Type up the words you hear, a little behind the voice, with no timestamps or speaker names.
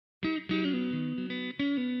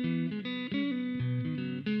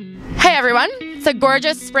everyone. It's a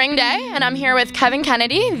gorgeous spring day, and I'm here with Kevin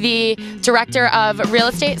Kennedy, the Director of Real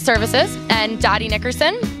Estate Services, and Dottie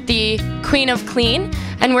Nickerson, the Queen of Clean,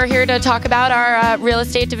 and we're here to talk about our real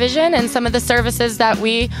estate division and some of the services that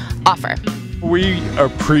we offer. We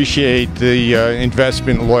appreciate the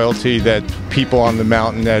investment loyalty that people on the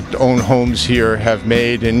mountain that own homes here have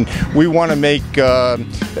made, and we want to make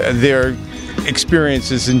their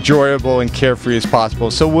experience as enjoyable and carefree as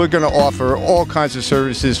possible. So we're going to offer all kinds of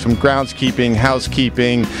services from groundskeeping,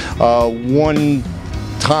 housekeeping,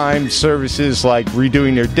 one-time services like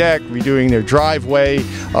redoing their deck, redoing their driveway,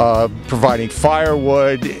 providing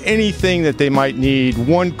firewood, anything that they might need.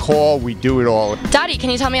 One call, we do it all. Dottie,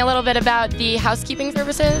 can you tell me a little bit about the housekeeping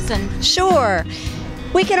services? Sure.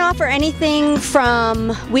 We can offer anything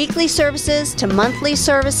from weekly services to monthly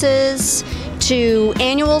services to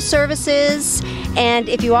annual services, and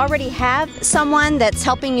if you already have someone that's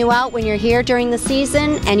helping you out when you're here during the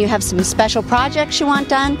season and you have some special projects you want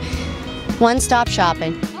done, one-stop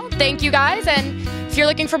shopping. Well, thank you guys, and if you're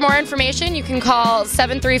looking for more information, you can call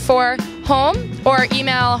 734-HOME or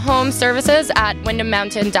email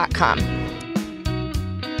homeservices@wyndhammountain.com.